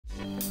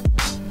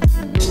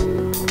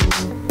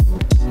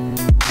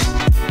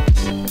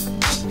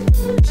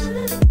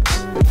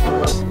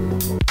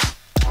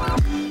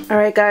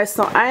Alright guys,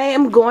 so I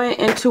am going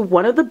into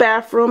one of the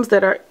bathrooms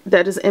that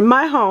is in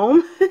my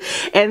home,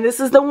 and this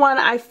is the one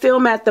I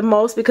film at the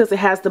most because it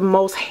has the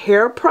most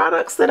hair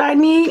products that I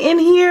need in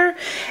here.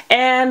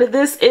 And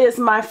this is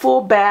my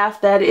full bath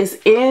that is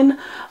in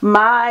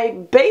my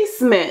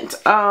basement,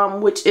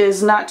 which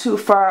is not too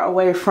far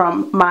away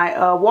from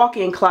my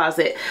walk-in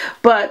closet.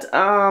 But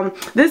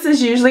this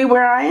is usually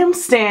where I am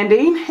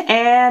standing,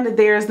 and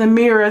there's the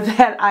mirror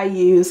that I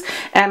use,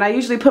 and I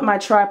usually put my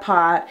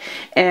tripod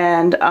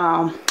and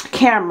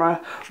camera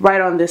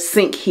right on this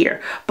sink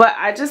here. But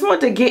I just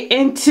want to get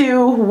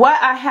into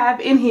what I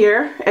have in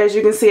here. As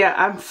you can see,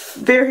 I'm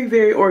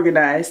very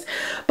organized.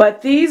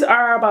 But these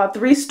are about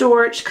 3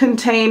 storage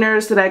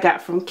containers that I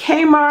got from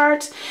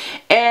Kmart,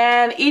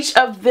 and each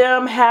of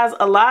them has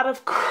a lot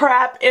of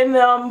crap in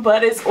them,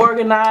 but it's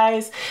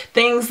organized.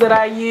 Things that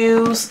I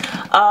use,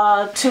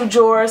 2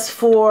 drawers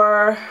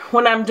for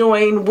when I'm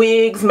doing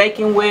wigs,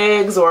 making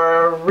wigs,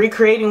 or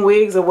recreating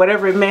wigs, or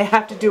whatever it may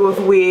have to do with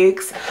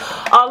wigs.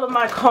 All of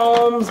my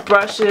combs,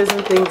 brushes,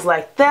 and things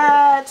like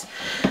that.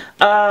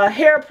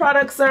 Hair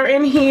products are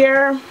in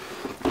here.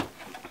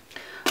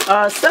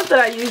 Stuff that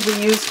I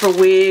usually use for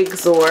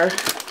wigs, or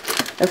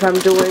if I'm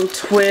doing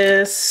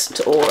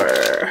twist,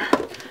 or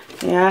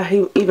yeah,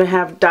 I even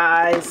have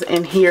dyes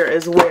in here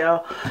as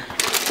well.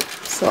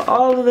 So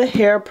all of the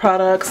hair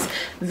products.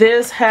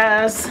 This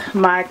has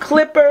my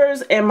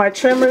clippers and my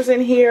trimmers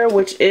in here,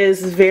 which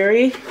is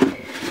very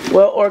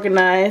well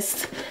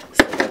organized.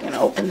 So if I can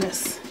open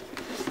this,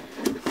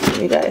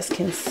 you guys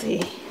can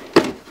see.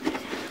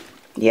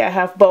 Yeah, I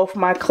have both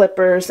my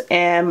clippers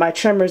and my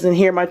trimmers in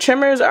here. My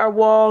trimmers are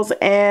Walls,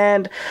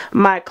 and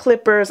my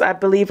clippers, I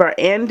believe, are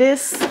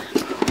Andis,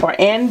 or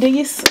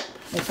Andes,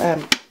 if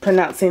I'm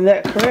pronouncing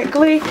that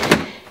correctly.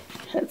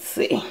 Let's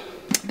see.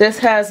 This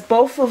has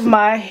both of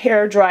my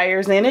hair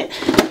dryers in it.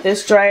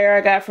 This dryer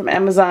I got from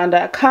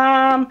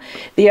Amazon.com.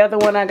 The other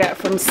one I got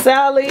from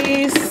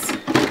Sally's.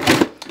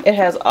 It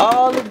has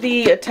all of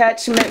the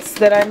attachments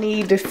that I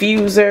need,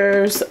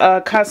 diffusers,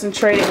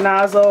 concentrated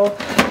nozzle,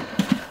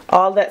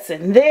 all that's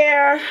in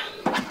there.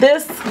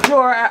 This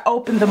drawer I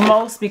opened the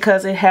most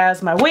because it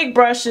has my wig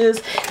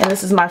brushes, and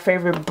this is my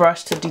favorite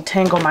brush to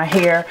detangle my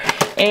hair,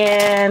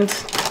 and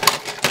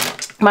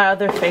my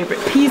other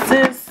favorite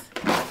pieces.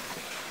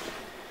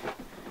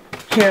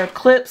 Hair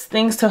clips,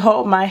 things to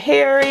hold my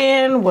hair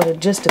in. Well, it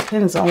just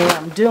depends on what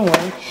I'm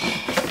doing.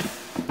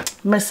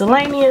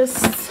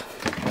 Miscellaneous.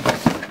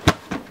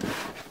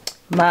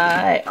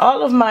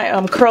 All of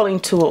my curling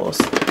tools.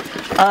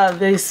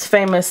 These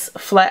famous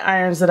flat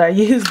irons that I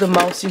use the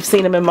most. You've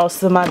seen them in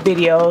most of my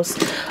videos.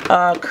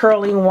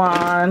 Curling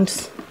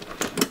wands.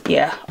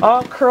 Yeah,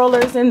 all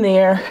curlers in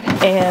there.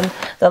 And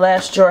the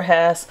last drawer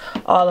has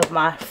all of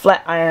my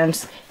flat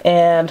irons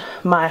and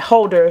my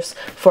holders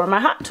for my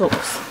hot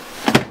tools.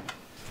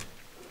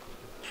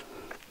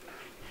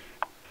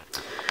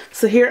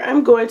 So here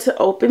I'm going to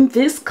open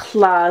this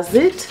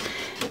closet,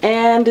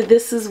 and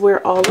this is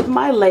where all of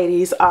my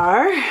ladies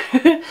are.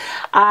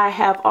 I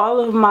have all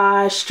of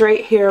my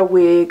straight hair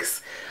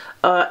wigs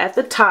at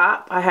the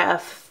top. I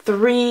have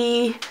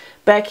 3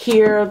 back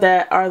here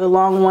that are the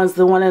long ones.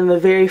 The one in the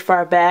very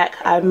far back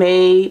I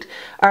made,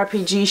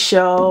 RPG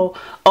Show,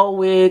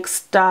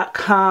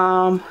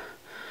 Wigs.com.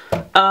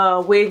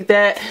 Wig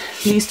that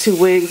these 2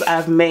 wigs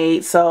I've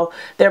made, so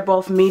they're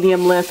both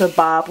medium length or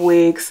bob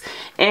wigs,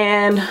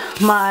 and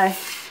my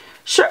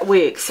short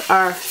wigs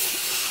are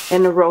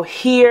in the row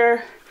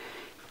here.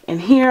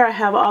 And here I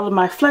have all of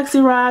my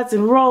flexi rods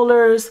and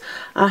rollers.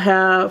 I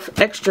have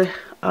extra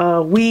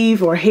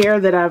weave or hair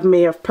that I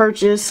may have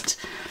purchased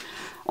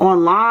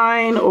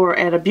online or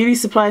at a beauty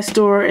supply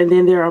store, and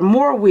then there are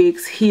more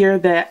wigs here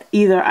that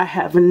either I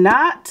have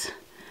not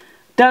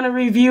done a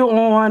review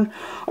on,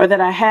 or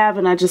that I have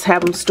and I just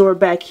have them stored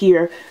back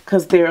here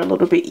because they're a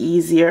little bit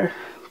easier.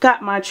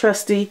 Got my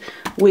trusty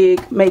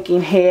wig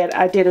making head.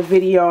 I did a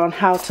video on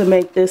how to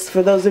make this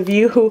for those of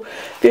you who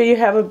feel you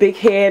have a big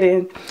head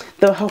and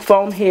the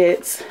foam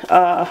heads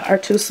are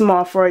too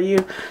small for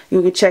you.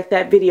 You can check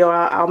that video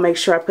out. I'll make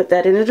sure I put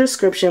that in the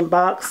description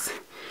box.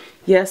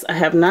 Yes, I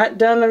have not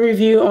done a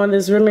review on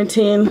this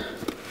Remington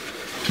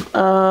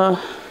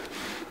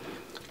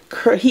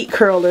heat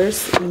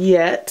curlers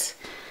yet.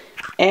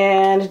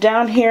 And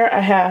down here I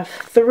have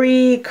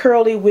 3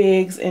 curly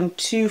wigs and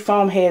 2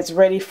 foam heads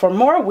ready for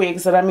more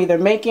wigs that I'm either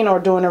making or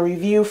doing a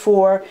review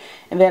for.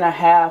 And then I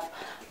have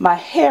my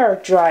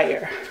hair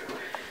dryer.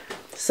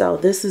 So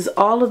this is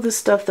all of the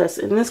stuff that's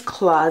in this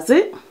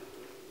closet.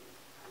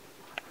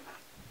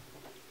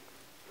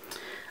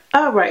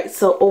 Alright,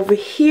 so over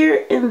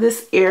here in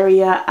this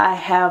area I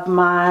have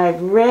my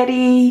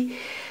ready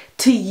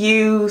to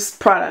use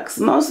products.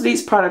 Most of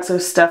these products are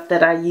stuff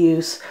that I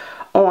use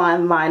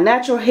on my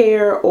natural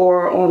hair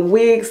or on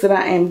wigs that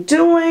I am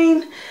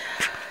doing,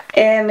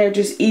 and they're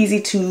just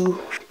easy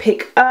to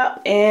pick up.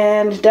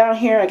 And down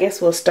here, I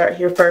guess we'll start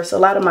here first, a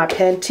lot of my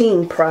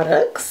Pantene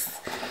products.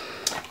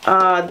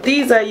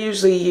 These I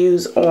usually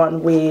use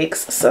on wigs.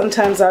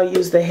 Sometimes I'll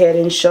use the Head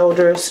and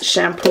Shoulders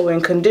shampoo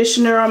and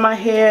conditioner on my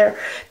hair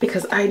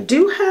because I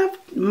do have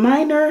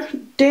minor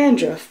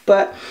dandruff,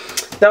 but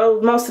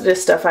though most of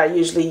this stuff I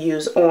usually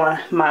use on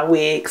my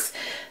wigs.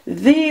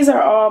 These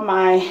are all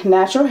my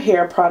natural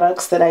hair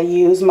products that I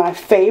use. My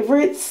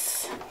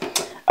favorites,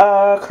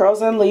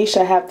 Curls Unleashed.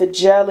 I have the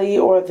jelly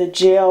or the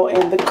gel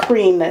and the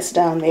cream that's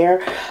down there.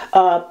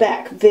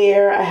 Back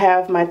there I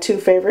have my two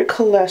favorite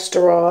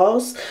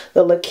cholesterols,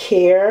 the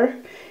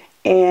Nekia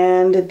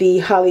and the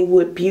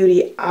Hollywood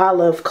Beauty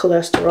Olive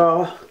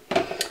Cholesterol.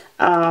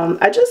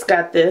 I just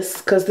got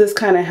this because this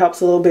kind of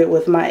helps a little bit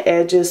with my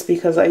edges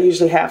because I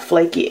usually have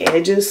flaky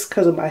edges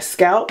because of my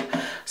scalp.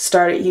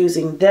 Started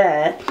using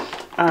that.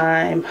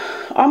 I'm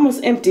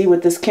almost empty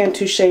with this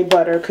Cantu Shea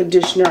Butter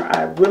Conditioner.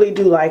 I really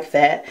do like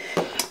that.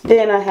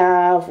 Then I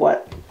have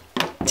what?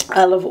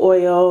 Olive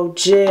oil,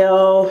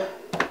 gel,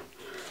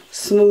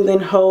 smoothing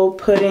hold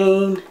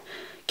pudding,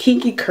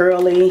 Kinky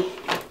Curly,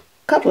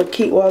 couple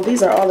of well,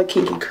 these are all the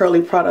Kinky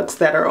Curly products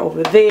that are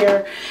over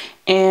there.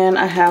 And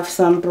I have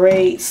some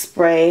braid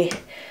spray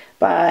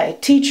by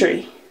Tea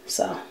Tree.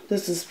 So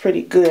this is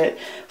pretty good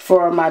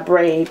for my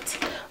braids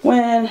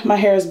when my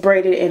hair is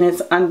braided and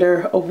it's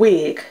under a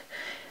wig.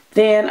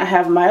 Then I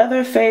have my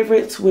other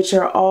favorites, which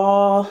are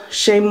all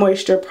Shea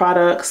Moisture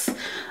products.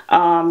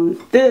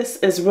 This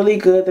is really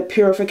good, the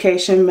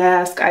purification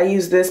mask. I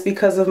use this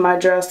because of my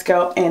dry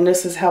scalp, and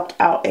this has helped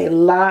out a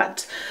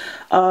lot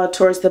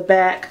towards the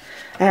back.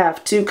 I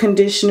have two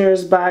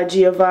conditioners by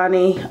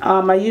Giovanni.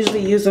 I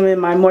usually use them in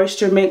my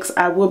moisture mix.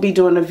 I will be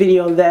doing a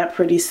video of that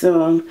pretty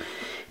soon.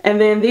 And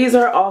then these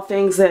are all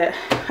things that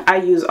I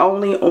use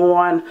only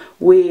on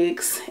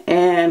wigs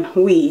and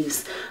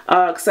weaves.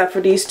 Except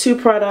for these two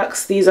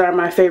products. These are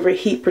my favorite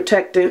heat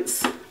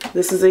protectants.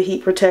 This is a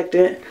heat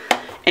protectant.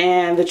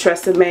 And the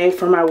Tresemme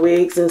for my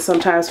wigs and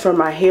sometimes for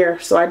my hair.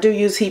 So I do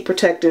use heat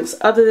protectants.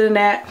 Other than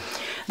that,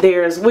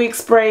 there's wig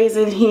sprays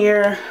in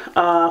here.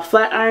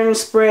 Flat iron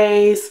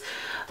sprays.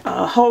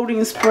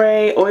 Holding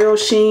spray, oil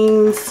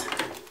sheens,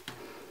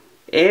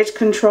 edge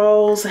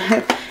controls,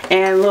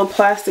 and little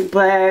plastic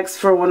bags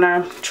for when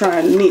I'm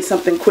trying to need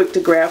something quick to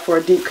grab for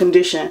a deep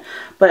condition.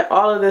 But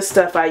all of this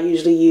stuff I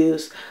usually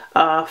use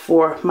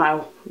for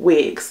my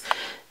wigs.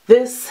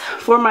 This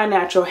for my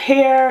natural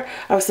hair.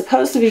 I was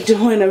supposed to be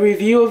doing a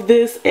review of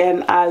this,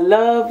 and I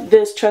love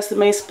this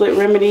Tresemme Split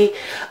Remedy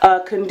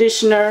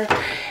conditioner.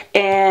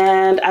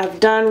 And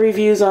I've done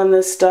reviews on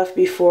this stuff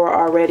before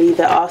already.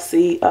 The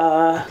Aussie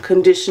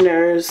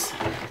conditioners,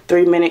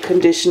 3-minute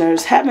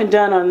conditioners. Haven't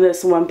done on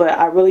this one, but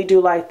I really do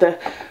like the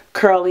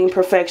Curling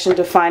Perfection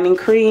Defining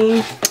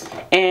Cream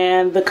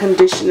and the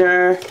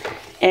conditioner.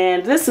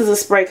 And this is a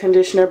spray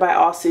conditioner by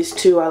Aussies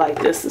too. I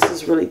like this. This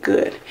is really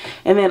good.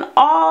 And then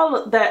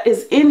all that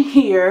is in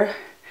here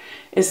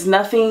is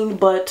nothing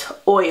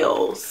but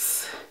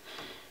oils.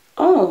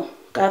 Oh,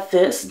 got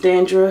this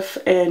dandruff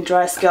and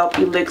dry scalp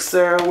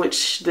elixir,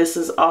 which this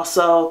is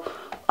also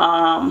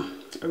a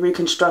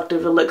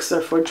reconstructive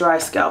elixir for dry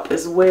scalp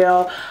as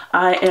well.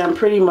 I am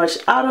pretty much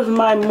out of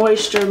my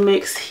moisture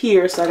mix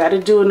here, so I got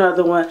to do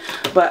another one,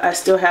 but I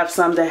still have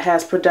some that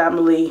has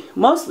predominantly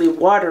mostly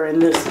water in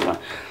this one.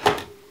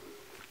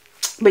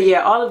 But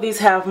yeah, all of these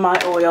have my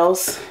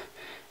oils.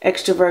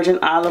 Extra virgin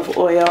olive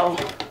oil.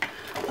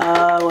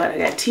 What I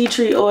got? Tea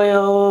tree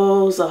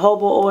oils,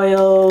 jojoba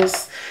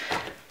oils,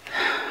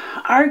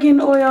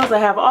 argan oils. I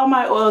have all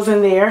my oils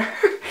in there.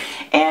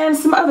 And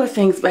some other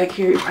things back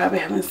here you probably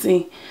haven't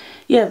seen.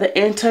 Yeah, the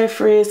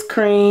anti-frizz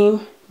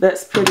cream.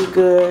 That's pretty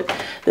good.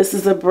 This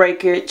is a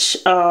breakage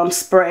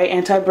spray,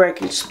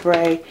 anti-breakage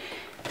spray.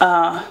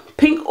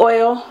 Pink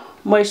oil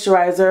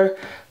moisturizer.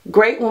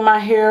 Great when my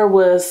hair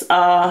was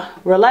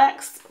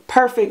relaxed.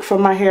 Perfect for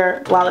my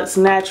hair while it's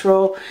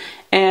natural.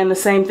 And the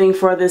same thing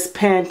for this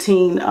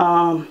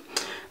Pantene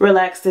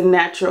Relaxed and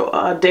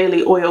Natural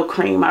Daily Oil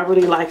Cream. I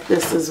really like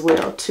this as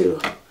well too.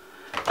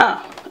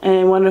 Oh,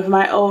 and one of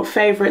my old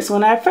favorites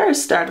when I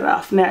first started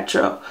off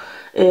natural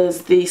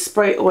is the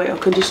spray oil,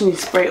 conditioning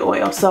spray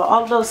oil. So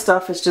all of those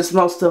stuff is just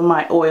most of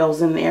my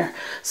oils in there.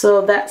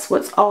 So that's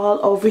what's all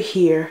over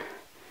here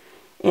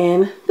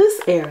in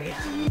this area.